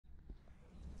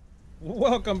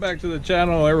Welcome back to the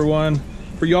channel, everyone.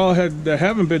 For y'all that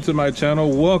haven't been to my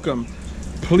channel, welcome.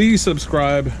 Please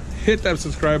subscribe, hit that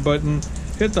subscribe button,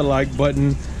 hit the like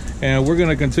button, and we're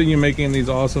gonna continue making these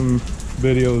awesome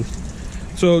videos.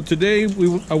 So today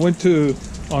I went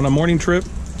on a morning trip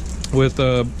with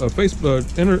a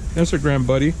Instagram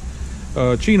buddy,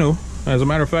 Chino. As a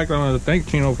matter of fact, I want to thank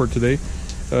Chino for today,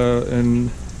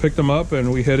 and picked him up,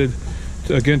 and we headed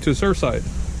again to Surfside,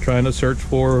 trying to search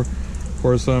for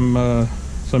some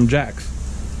jacks.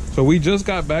 So we just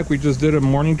got back. We just did a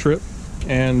morning trip,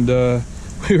 and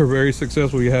we were very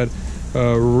successful. We had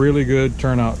a really good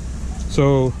turnout.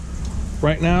 So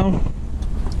right now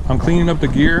I'm cleaning up the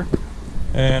gear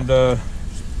and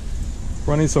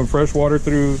running some fresh water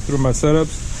through my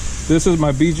setups. This is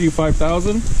my BG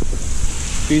 5000,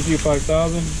 BG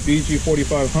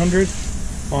 4500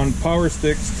 on power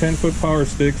sticks, 10-foot power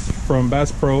sticks from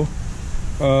Bass Pro.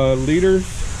 Leader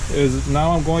is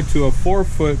now I'm going to a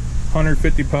 4-foot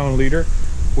 150-pound leader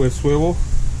with swivel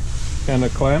and a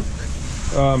clamp.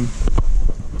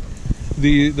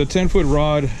 The 10-foot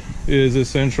rod is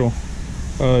essential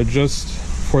just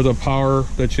for the power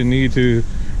that you need to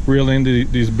reel into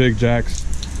these big jacks.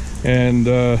 And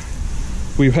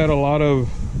we've had a lot of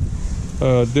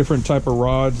different type of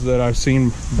rods that I've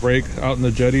seen break out in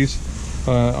the jetties,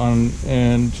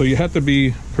 and so you have to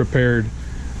be prepared.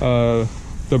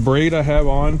 The braid I have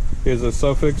on is a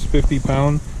Suffix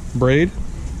 50-pound braid,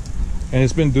 and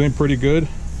it's been doing pretty good.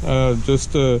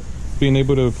 Just being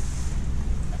able to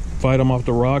fight them off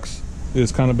the rocks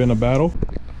has kind of been a battle.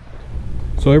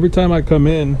 So every time I come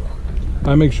in,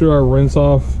 I make sure I rinse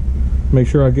off, make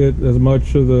sure I get as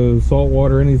much of the salt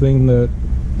water, anything that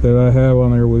I have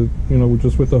on there with,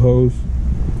 just with the hose.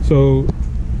 So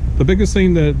the biggest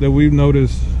thing that we've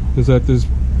noticed is that this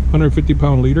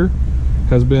 150-pound leader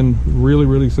has been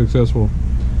really successful.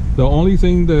 The only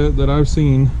thing that I've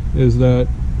seen is that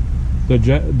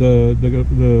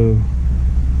the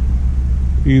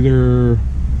either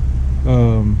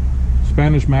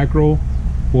Spanish mackerel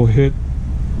will hit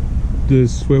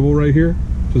this swivel right here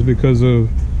just because of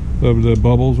the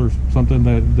bubbles or something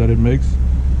that it makes.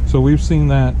 So we've seen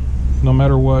that no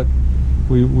matter what,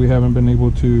 we haven't been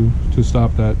able to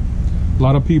stop that. A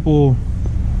lot of people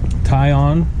tie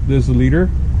on this leader.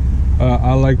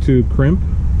 I like to crimp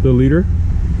the leader,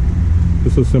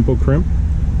 just a simple crimp,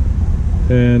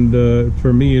 and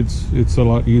for me it's a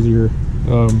lot easier.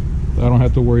 I don't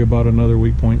have to worry about another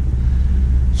weak point.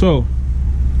 So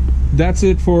that's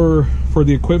it for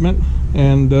the equipment.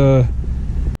 And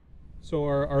so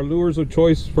our lures of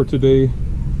choice for today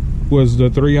was the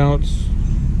 3-ounce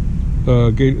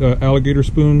alligator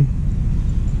spoon.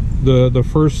 The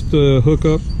first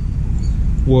hookup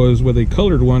was with a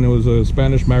colored one. It was a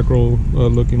Spanish mackerel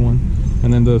looking one,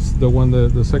 and then the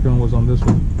second one was on this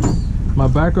one. My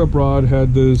backup rod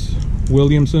had this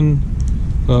Williamson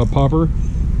popper.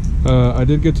 I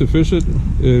did get to fish it.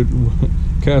 It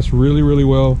casts really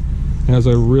well. It has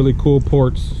a really cool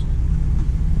ports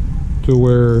to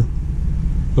where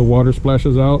the water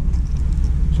splashes out,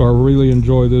 so I really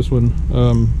enjoy this one.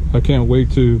 I can't wait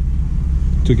to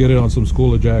get it on some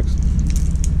schooler jacks.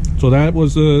 So that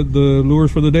was the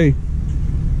lures for the day.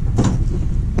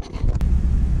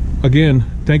 Again,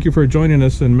 thank you for joining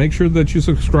us, and make sure that you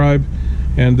subscribe.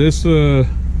 And this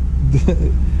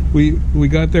we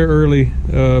got there early,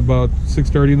 about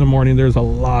 6:30 in the morning. There's a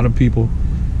lot of people.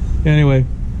 Anyway,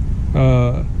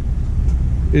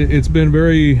 it's been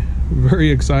very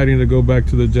exciting to go back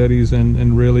to the jetties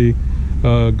and really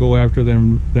go after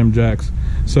them jacks.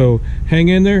 So hang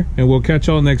in there, and we'll catch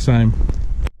y'all next time.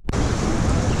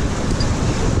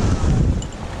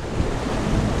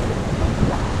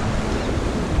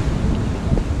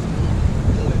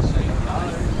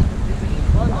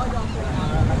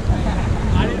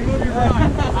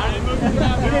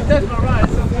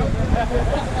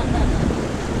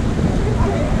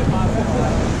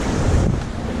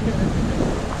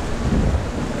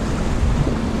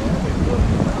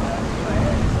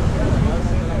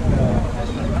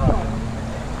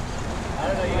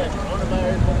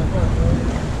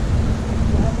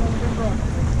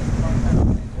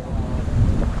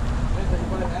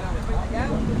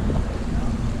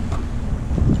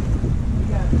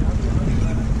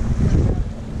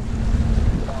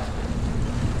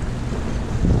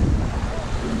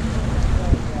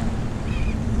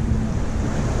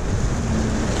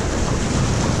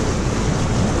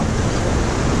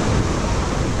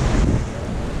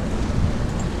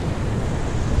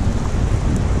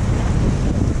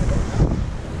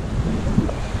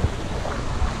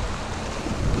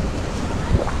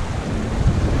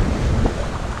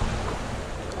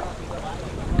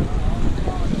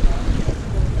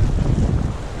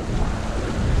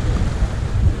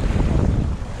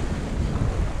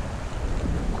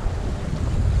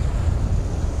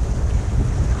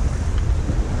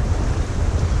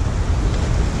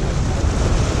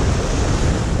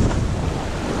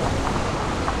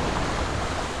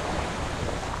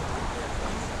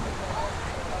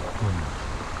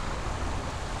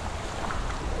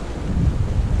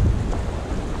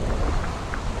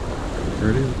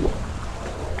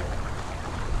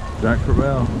 Jack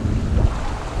Crevalle.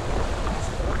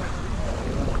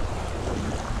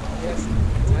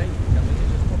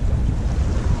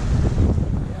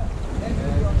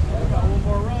 One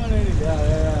more run, ain't it?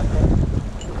 Yeah.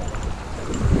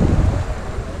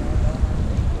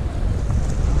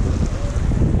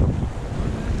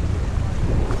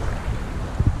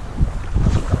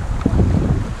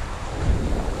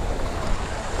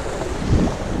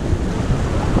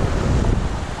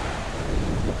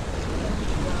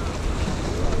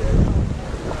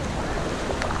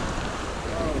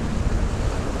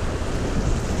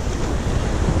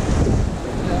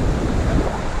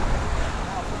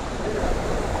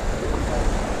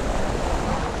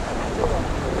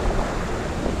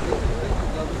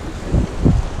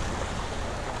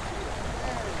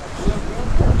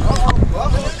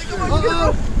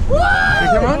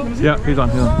 Yeah, he's on.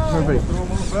 Perfect.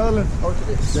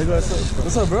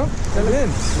 What's up, bro? How you been?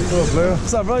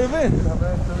 What's up, bro? You been?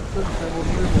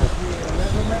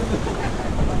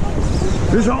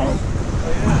 Fish on.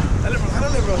 Dale,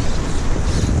 bro.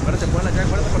 Espérate, ponla acá,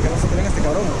 acuérdate porque no se te venga este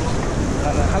cabrón.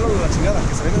 Jálalo la chingada,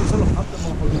 que se venga un solo.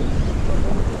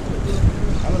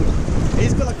 Jálalo.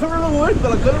 He's got the color one, boy.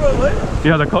 Got the color one, boy.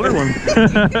 Yeah, the colored one.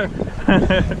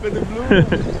 With the blue.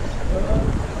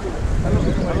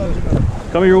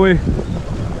 Coming your way.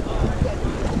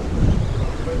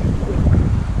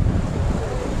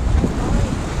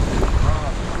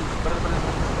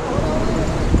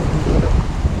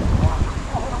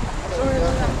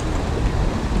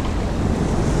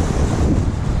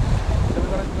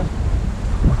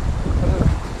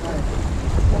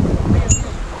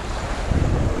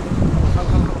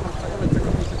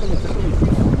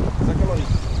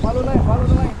 Follow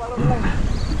the line.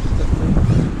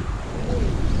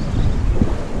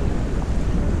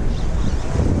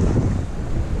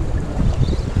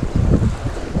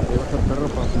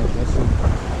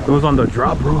 It was on the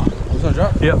drop, bro. It was on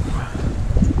drop? Yep.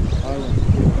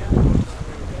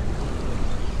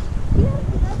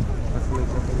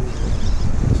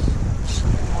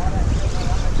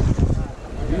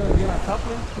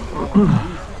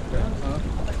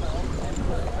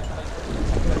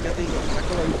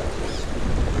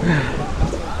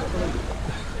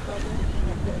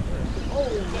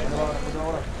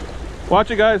 Watch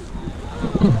it, guys.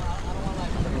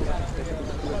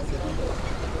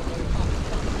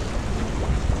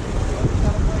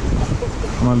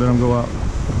 Come on, let him go out.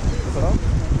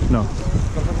 No.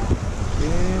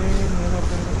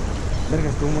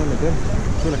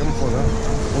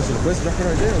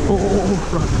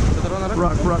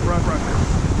 Rock.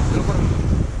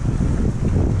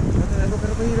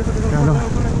 Yeah, no.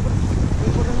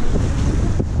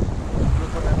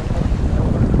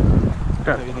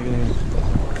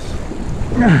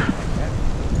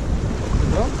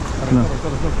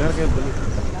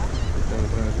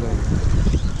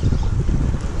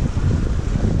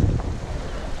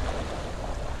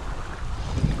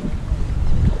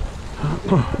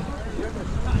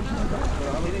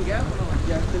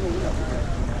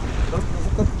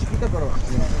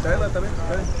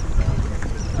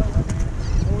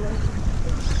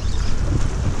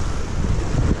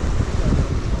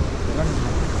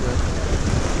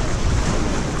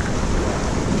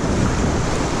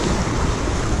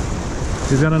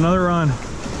 He's got another on.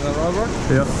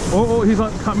 Yeah. Oh, he's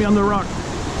caught me on the rock.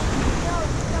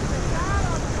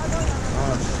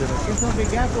 Oh shit. It's not a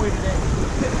big gap for you today.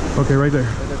 Okay, right there.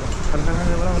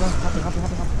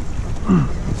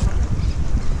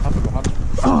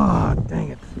 Ah, dang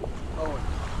it. Oh,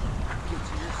 get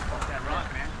to your spot, that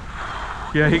rock, man.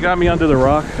 Yeah, he got me under the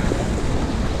rock.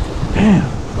 Damn.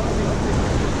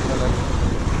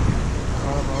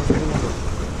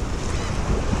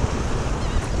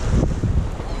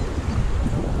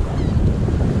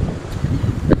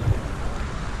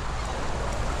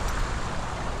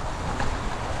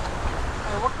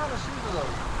 What kind of shoes are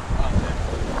those?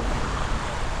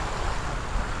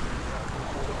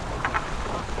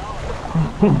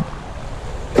 Oh,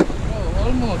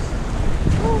 almost.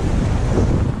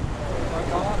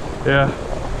 Yeah.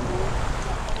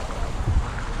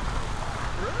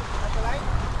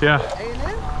 Yeah.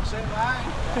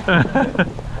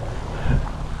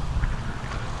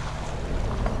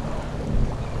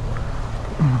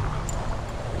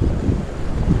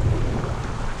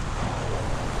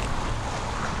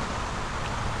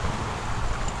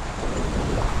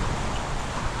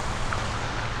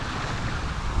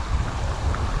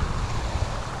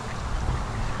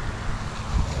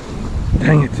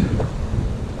 Dang it.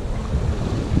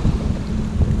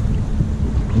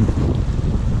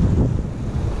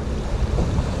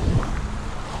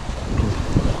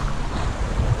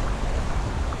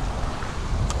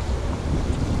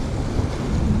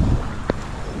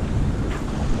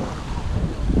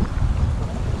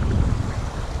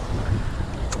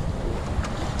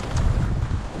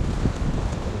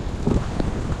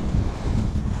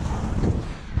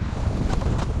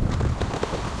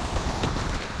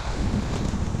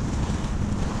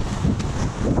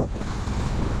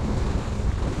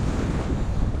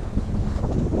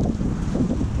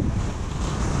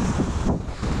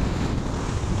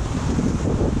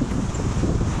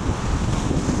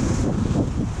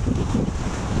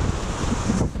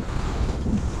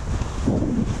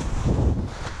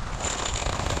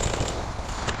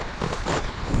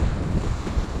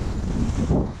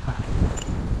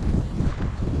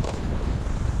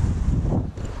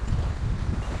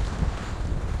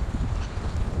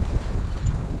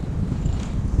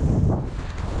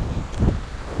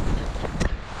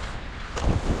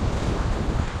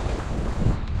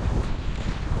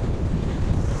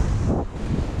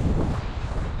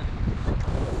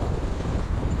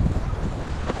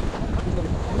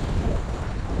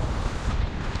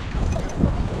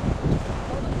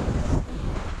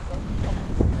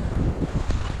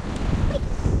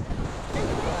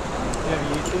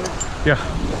 YouTube? Yeah.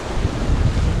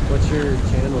 What's your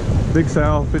channel? Big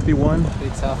Sal 51.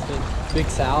 Big Sal. Big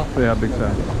Sal? Yeah, Big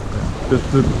Sal. Yeah.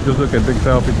 Just look at Big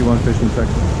Sal 51 Fishing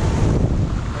Texas.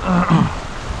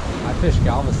 I fish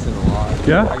Galveston a lot.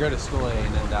 Yeah? I go to school at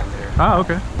A&M down there. Ah,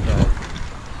 okay. But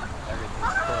everything's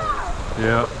closed.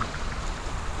 Yeah.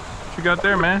 What you got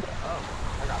there, man?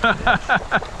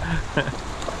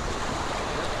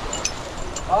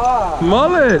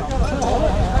 Mullet!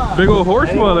 Big old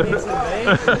horse mullet.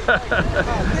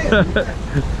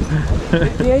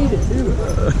 He ate it too.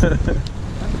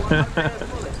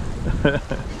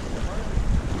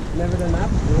 Never done that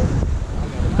before.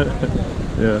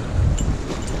 Yeah.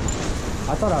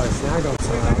 I thought I was snagged on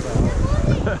something.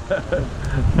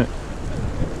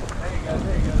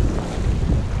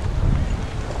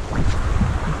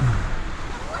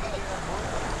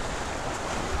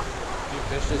 Do you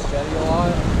fish this jetty a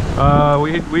lot?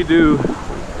 We do.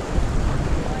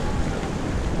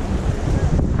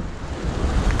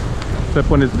 Except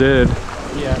when it's dead.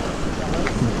 Yeah.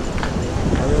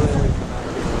 I really only come out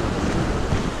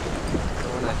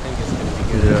when I think it's gonna be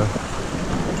good. Yeah.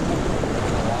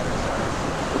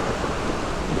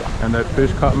 And that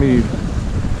fish caught me.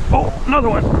 Oh, another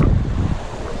one.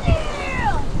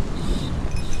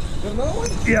 Another one?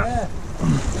 Yeah.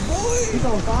 He's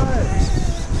on fire.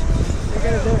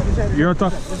 You're on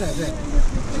top.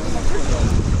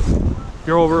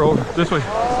 You're over this way.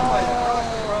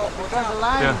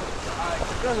 Yeah.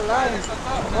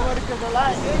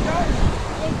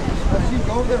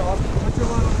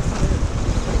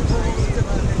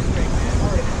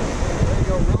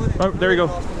 Oh, there you go.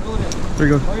 There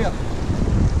you go. Hurry up.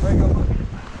 There you go.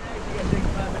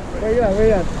 Where you at? Where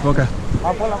you at? Okay.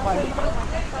 I'll pull up my.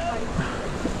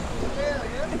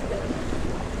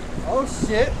 Oh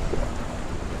shit.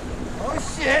 Oh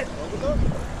shit.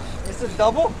 It's a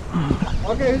double?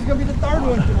 Okay, who's gonna be the third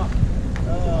one? Come on.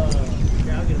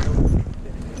 Okay, I'll get it over.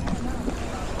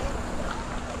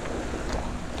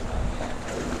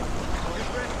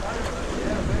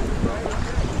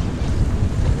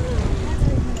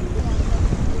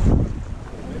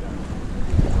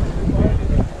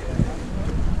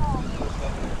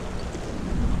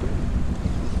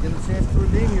 Get a chance to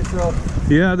redeem yourself.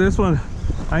 Yeah, this one.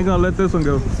 I ain't gonna let this one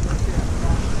go.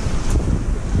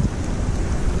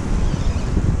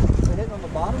 Hitting on the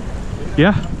bottom?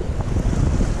 Yeah.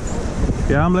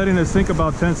 Yeah, I'm letting it sink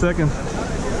about 10 seconds.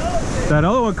 That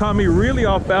other one caught me really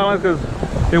off balance because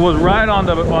it was right on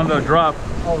the drop.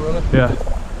 Oh, really? Yeah.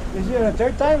 Is it a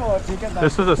third time or second time?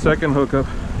 This is a second hookup.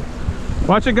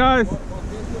 Watch it, guys.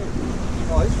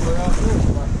 Oh, he's way out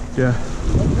there. Yeah.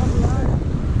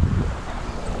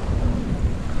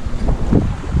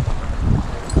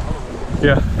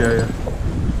 Yeah.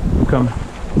 I'm coming.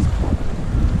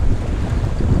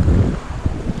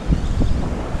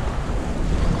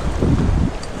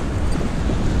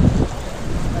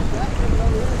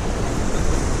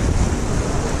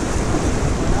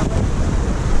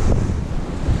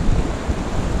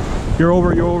 You're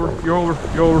over.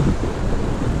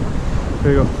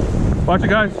 There you go. Watch it,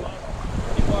 guys.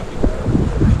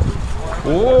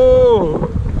 Whoa!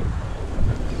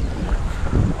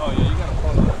 Oh yeah, you gotta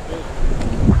follow that fish.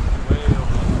 Way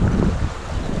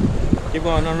over. Keep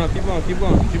going, no, keep going.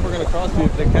 People are gonna cross me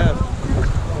if they cast.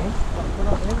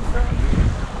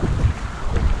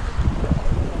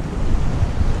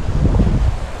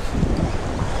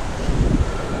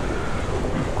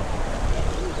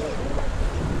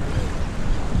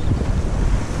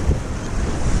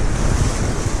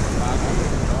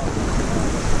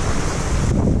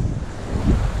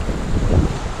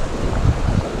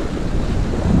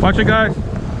 Watch it, guys.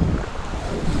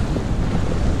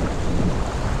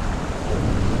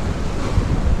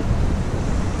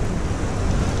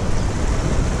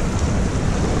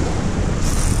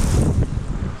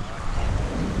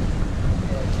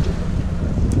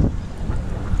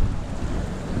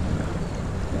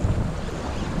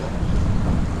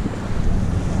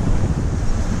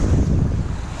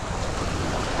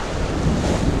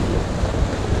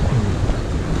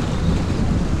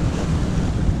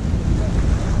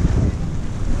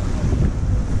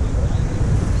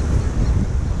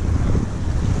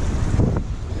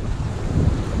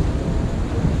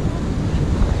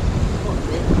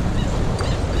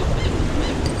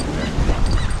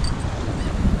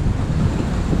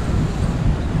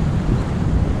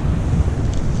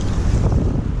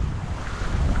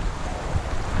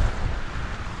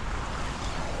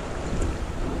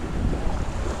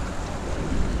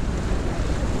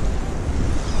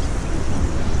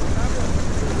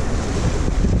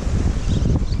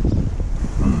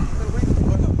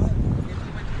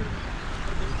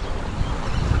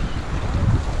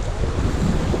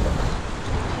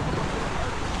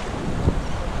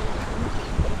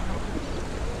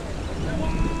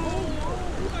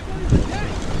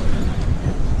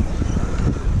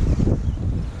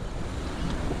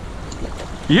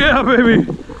 Yeah, baby.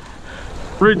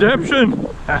 Redemption.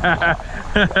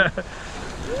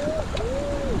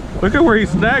 Look at where he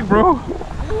snagged, bro.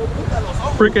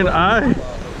 Freaking eye.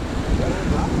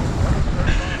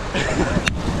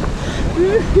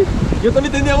 Yo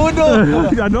también tenía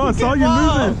uno. I know, I saw you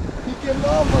lose He came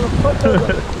off, motherfucker.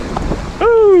 it.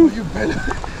 Ooh. You better.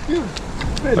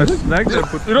 I snagged that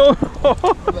putero.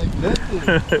 Like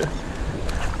nothing.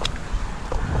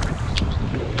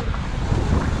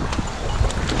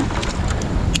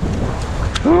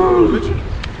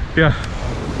 Yeah.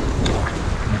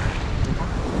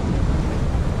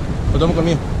 Lo tomo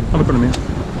conmigo. Ando con el mío.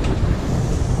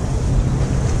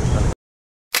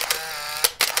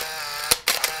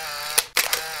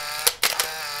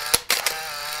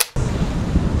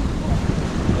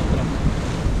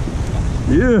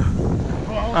 Yeah.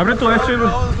 Abre tu leche.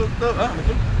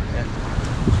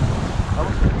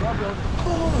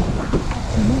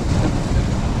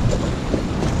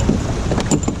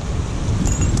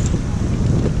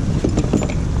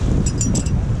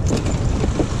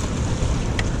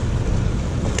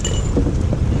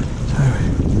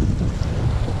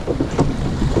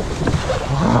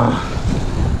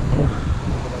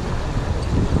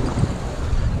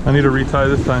 I need to retie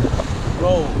this time.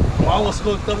 Bro, I was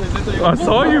hooked up. I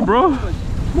saw you, bro.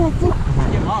 Came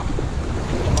off.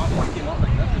 Came off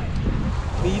like nothing.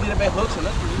 He didn't have hooks or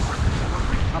nothing.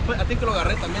 I think lo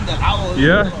agarré también del lado.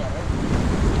 Yeah.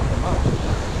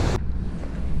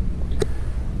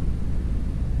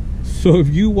 So if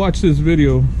you watch this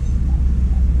video,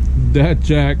 that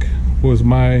jack was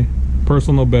my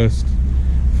personal best.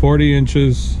 40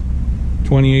 inches,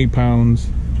 28 pounds.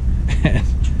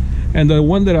 And the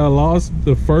one that I lost,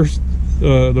 the first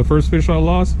fish I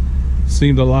lost,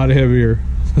 seemed a lot heavier.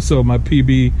 So my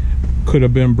PB could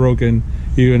have been broken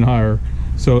even higher.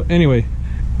 So anyway,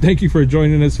 thank you for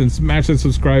joining us, and smash that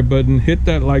subscribe button, hit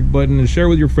that like button, and share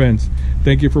with your friends.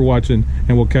 Thank you for watching,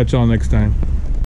 and we'll catch y'all next time.